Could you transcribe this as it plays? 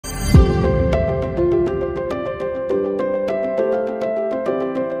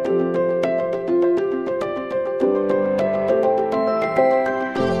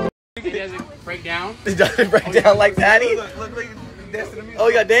It doesn't break down like Patty. Look, dancing to music. Oh,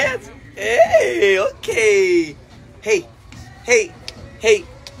 you got dance? Hey, okay. Hey.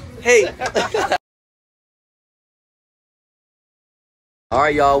 All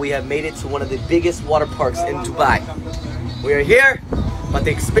right, y'all, we have made it to one of the biggest water parks in Dubai. We are here, about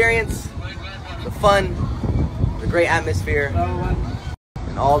the experience, the fun, the great atmosphere,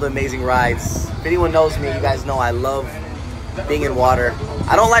 and all the amazing rides. If anyone knows me, you guys know I love being in water.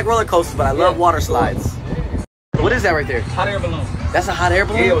 I don't like roller coasters, but I love water slides. What is that right there? Hot air balloon. That's a hot air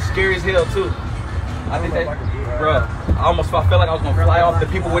balloon? Yeah, it was scary as hell, too. I think that, bro, I almost felt like I was going to fly off. The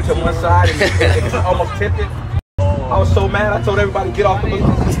people went to one side and it almost tipped it. I was so mad, I told everybody, get off the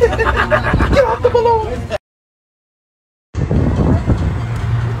balloon. Get off the balloon.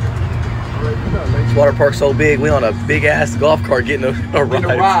 This water park's so big, we on a big ass golf cart getting a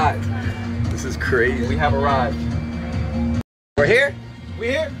ride. This is crazy. We have arrived. We're here? We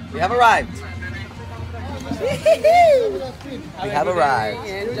here? We have arrived. We have arrived.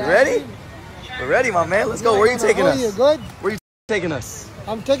 You ready? We're ready, my man. Let's go. Where are you taking us? You good? Where are you taking us?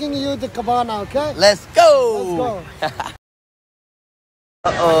 I'm taking you to Cabana, okay? Let's go. Let's go.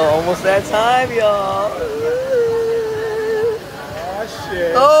 Uh-oh, almost that time, y'all. Oh,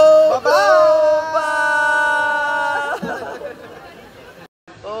 shit. Oh, bye-bye.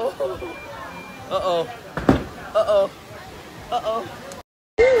 Oh. Uh-oh. Uh-oh. Uh-oh.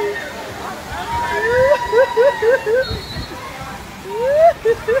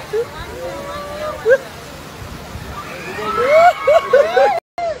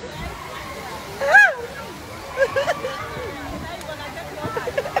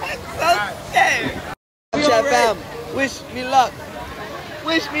 Chat fam, wish me luck.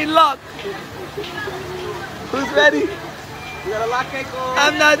 Wish me luck. Who's ready?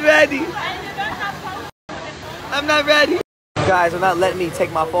 I'm not ready. I'm not ready. You guys are not letting me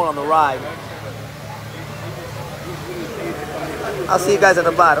take my phone on the ride. I'll see you guys at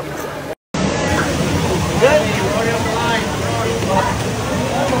the bottom. Good?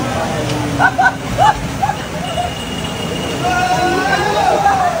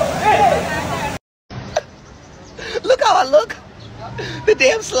 Look how I look. The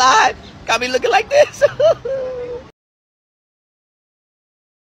damn slide got me looking like this.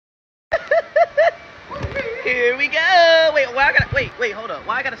 Here we go. Wait, wait, hold up.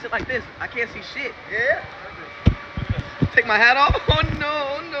 Why I gotta sit like this? I can't see shit. Yeah. Take my hat off. Oh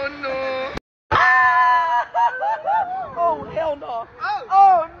no. Oh hell no.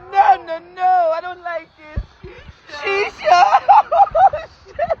 Oh no. I don't like this. Shisha. Oh,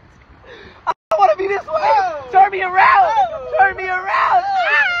 shit. I want to be this way. Turn me around. Turn me around.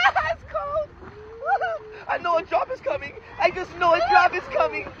 It's cold. I know a drop is coming. I just know a drop is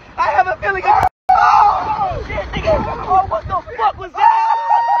coming. I have a feeling. Oh shit, nigga. Oh, what the fuck was that?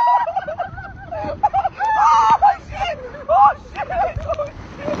 Oh shit. Oh shit.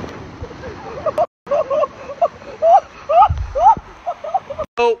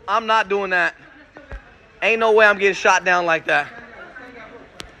 Oh, I'm not doing that. Ain't no way I'm getting shot down like that.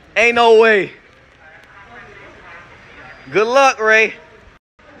 Ain't no way. Good luck, Ray.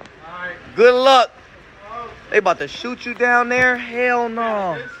 Good luck. They about to shoot you down there? Hell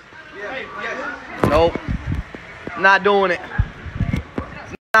no. Nope. Not doing it.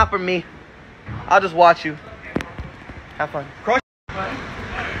 It's not for me. I'll just watch you. Have fun.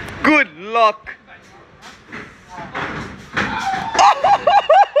 Good luck.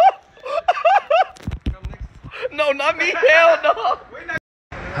 No, not me. Hell no.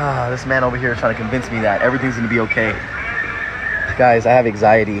 This man over here is trying to convince me that everything's going to be okay. Guys, I have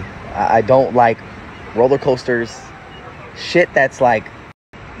anxiety. I don't like roller coasters. Shit that's like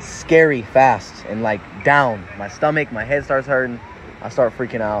scary fast and like down. My stomach, my head starts hurting. I start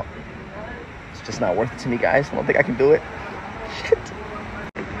freaking out. It's just not worth it to me, guys. I don't think I can do it. Shit.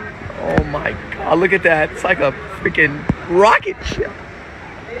 Oh my God, look at that. It's like a freaking rocket ship.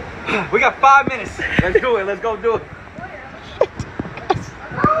 We got 5 minutes. Let's do it. Let's go do it.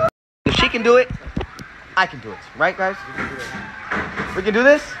 If she can do it, I can do it. Right, guys? We can do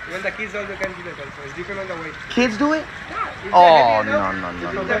this? Even the kids also can do it also. It's different on the weight. Kids do it? Oh, no.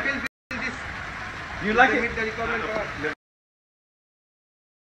 You like it?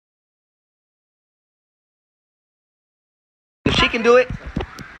 If she can do it.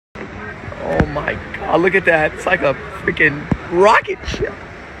 Oh my God, look at that. It's like a freaking rocket ship.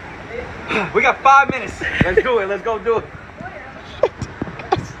 We got 5 minutes. Let's do it. Let's go do it.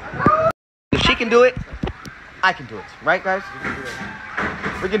 If she can do it, I can do it. Right, guys?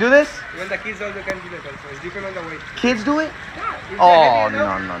 We can do this? Even the kids also can do it also. It's different on the weight. Kids do it? Oh,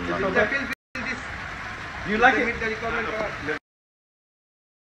 no. You like it?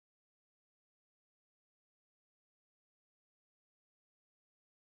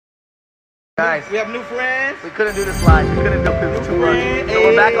 Guys, We have new friends. we couldn't do this live. We couldn't do this too much. So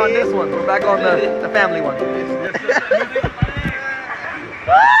we're back on this one. We're back on the family one.